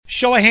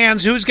Show of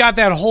hands, who's got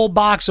that whole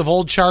box of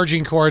old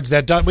charging cords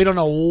that we don't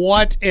know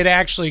what it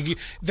actually...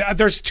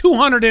 There's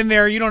 200 in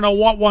there. You don't know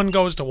what one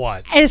goes to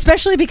what. And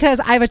especially because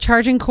I have a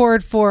charging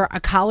cord for a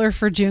collar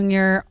for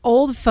Junior,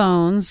 old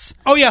phones.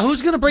 Oh, yeah.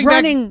 Who's going to bring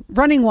back...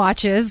 Running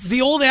watches.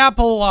 The old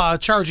Apple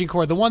charging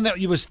cord, the one that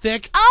was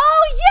thick.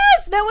 Oh,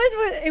 yes. That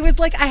was... It was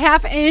like a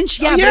half inch.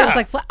 Yeah, but it was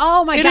like...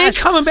 Oh, my gosh. It ain't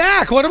coming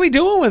back. What are we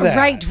doing with that?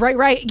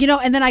 Right. You know,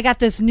 and then I got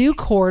this new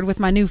cord with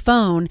my new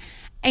phone,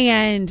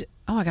 and...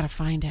 Oh, I got to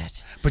find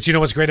it. But you know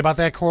what's great about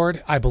that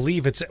cord? I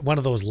believe it's one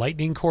of those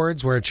lightning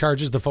cords where it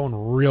charges the phone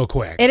real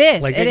quick. It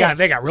is. Like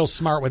they got real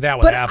smart with that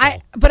with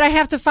Apple. But I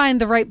have to find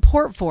the right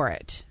port for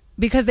it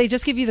because they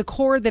just give you the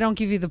cord. They don't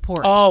give you the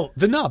port. Oh,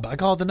 the nub. I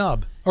call it the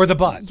nub or the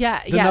butt.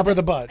 Yeah. The nub or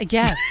the butt.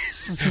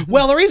 Yes.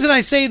 Well, the reason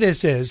I say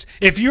this is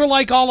if you're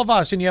like all of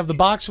us and you have the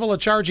box full of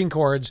charging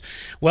cords,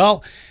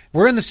 well,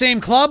 we're in the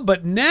same club,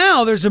 but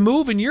now there's a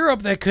move in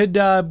Europe that could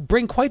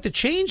bring quite the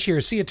change here.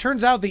 See, it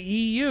turns out the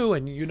EU,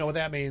 and you know what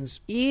that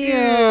means,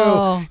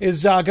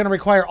 is going to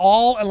require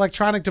all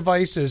electronic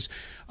devices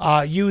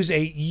use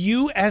a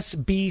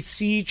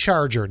USB-C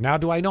charger. Now,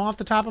 do I know off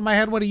the top of my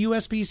head what a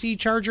USB-C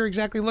charger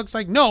exactly looks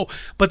like? No,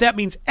 but that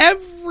means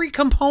every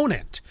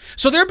component.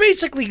 So they're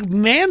basically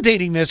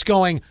mandating this,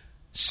 going,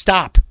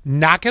 stop,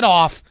 knock it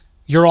off.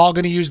 You're all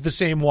going to use the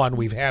same one.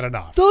 We've had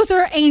enough. Those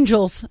are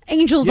angels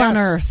on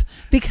earth.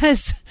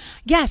 Because,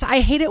 yes,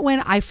 I hate it when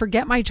I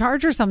forget my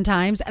charger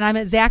sometimes and I'm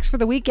at Zach's for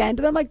the weekend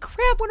and I'm like,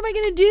 crap, what am I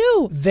going to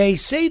do? They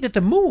say that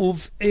the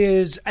move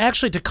is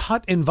actually to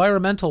cut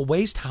environmental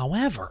waste.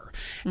 However,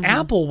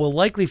 Apple will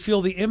likely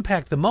feel the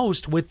impact the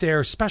most with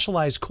their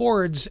specialized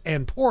cords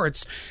and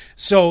ports.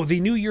 So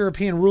the new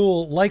European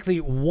rule likely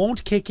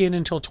won't kick in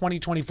until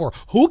 2024.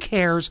 Who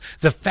cares?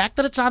 The fact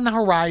that it's on the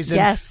horizon,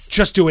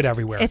 just do it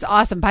everywhere. It's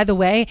awesome. By the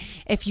way,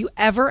 if you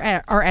ever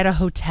are at a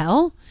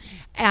hotel,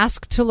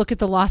 ask to look at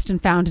the lost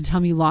and found and tell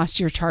me you lost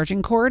your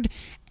charging cord,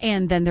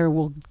 and then there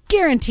will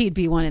guaranteed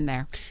be one in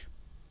there.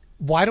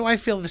 Why do I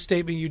feel the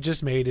statement you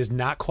just made is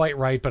not quite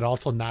right, but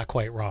also not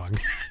quite wrong?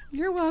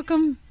 You're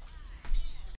welcome.